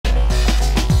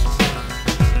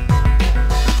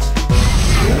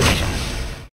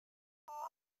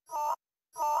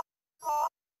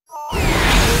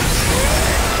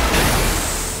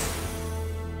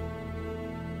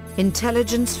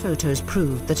Intelligence photos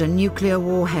proved that a nuclear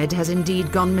warhead has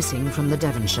indeed gone missing from the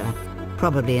Devonshire,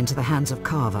 probably into the hands of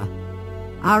Carver.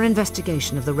 Our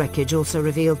investigation of the wreckage also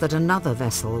revealed that another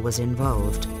vessel was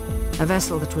involved, a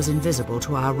vessel that was invisible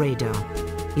to our radar.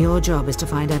 Your job is to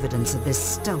find evidence of this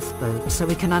stealth boat so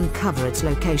we can uncover its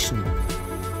location.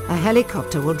 A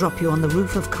helicopter will drop you on the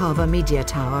roof of Carver Media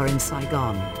Tower in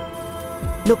Saigon.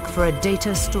 Look for a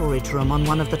data storage room on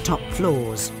one of the top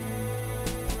floors.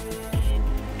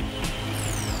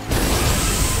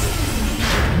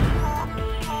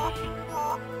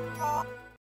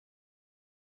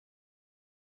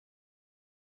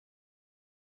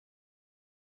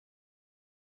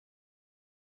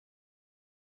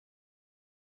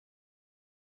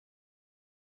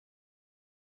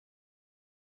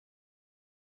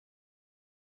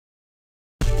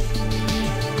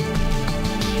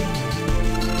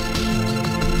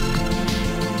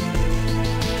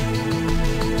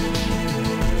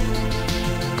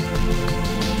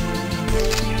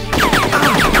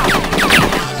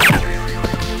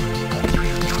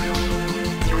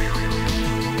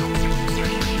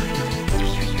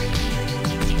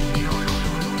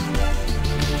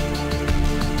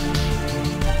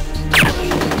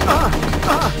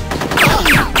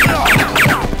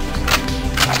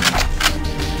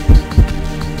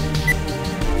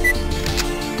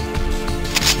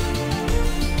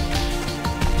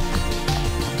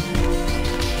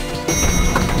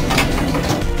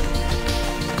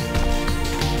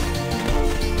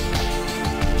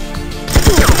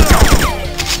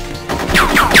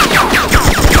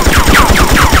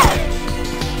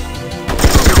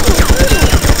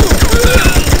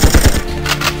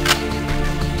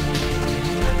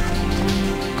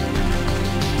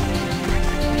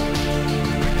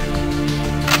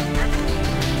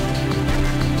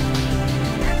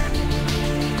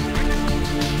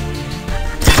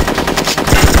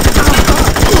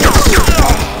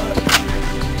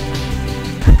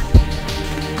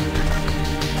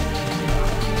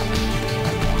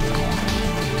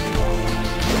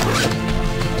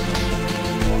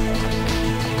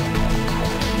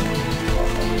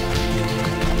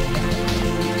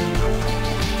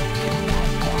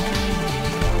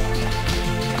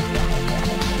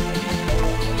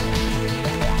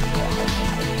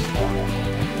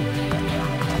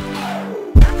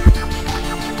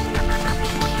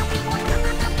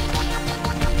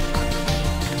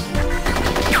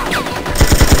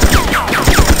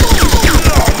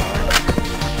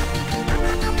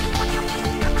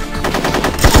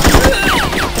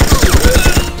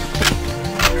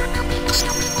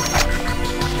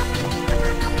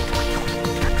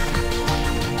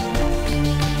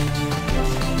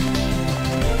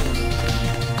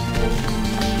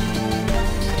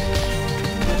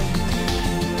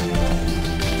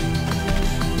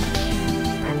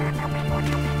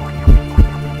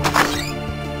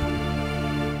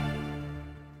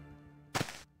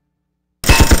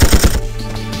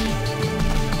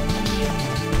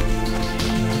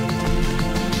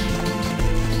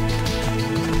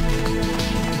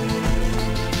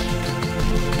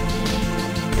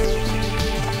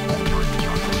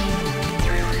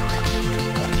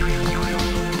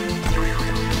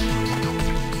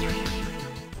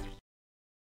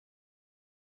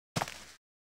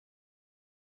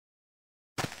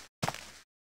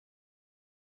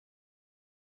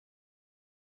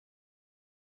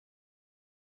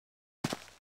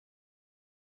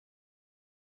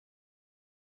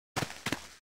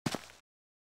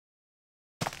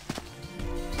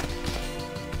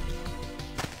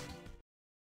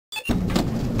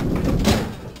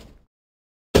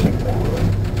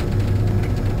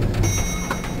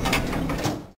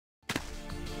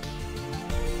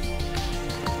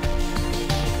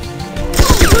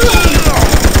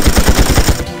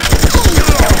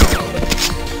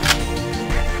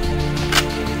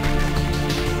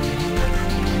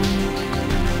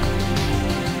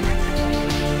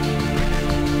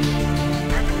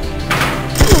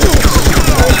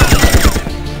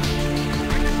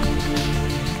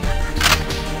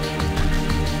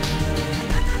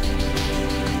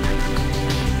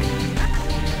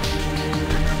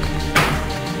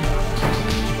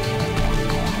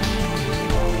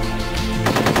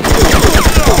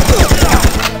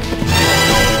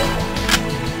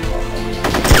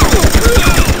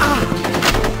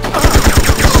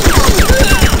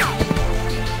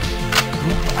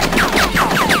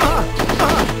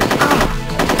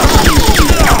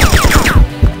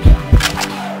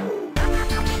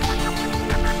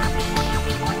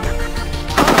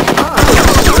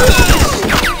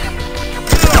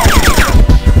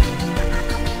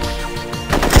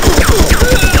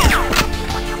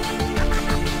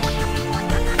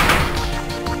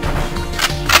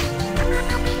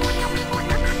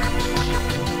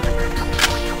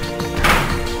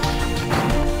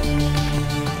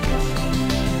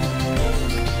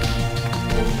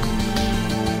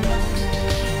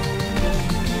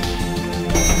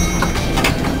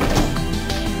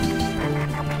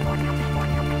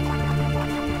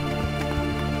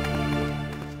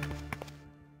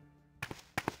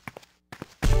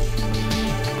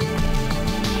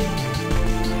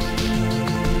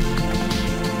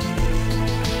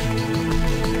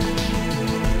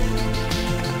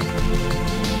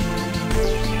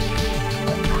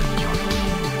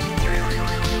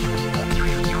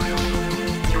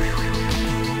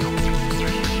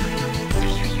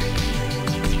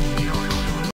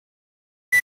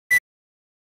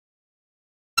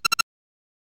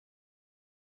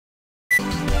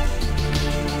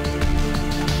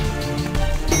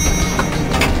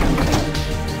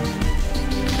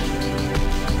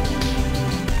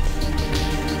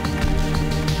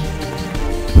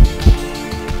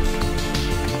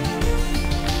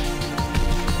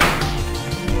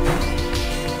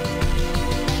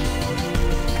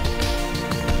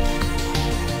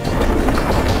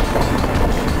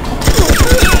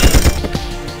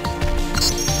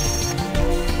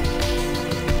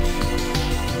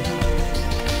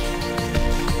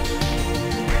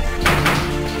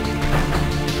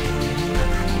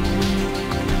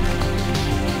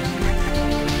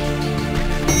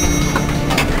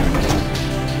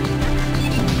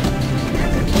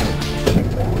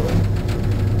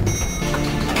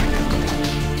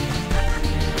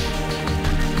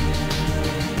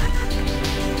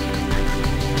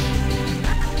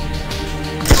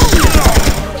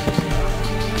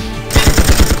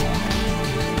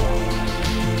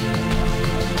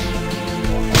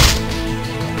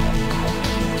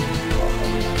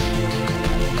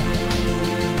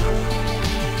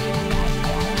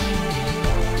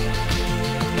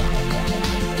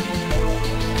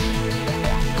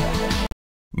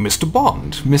 Mr.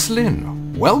 Bond, Miss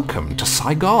Lin, welcome to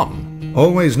Saigon.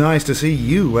 Always nice to see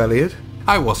you, Elliot.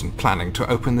 I wasn't planning to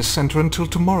open this center until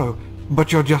tomorrow,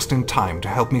 but you're just in time to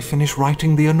help me finish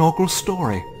writing the inaugural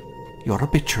story. Your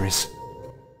obituaries.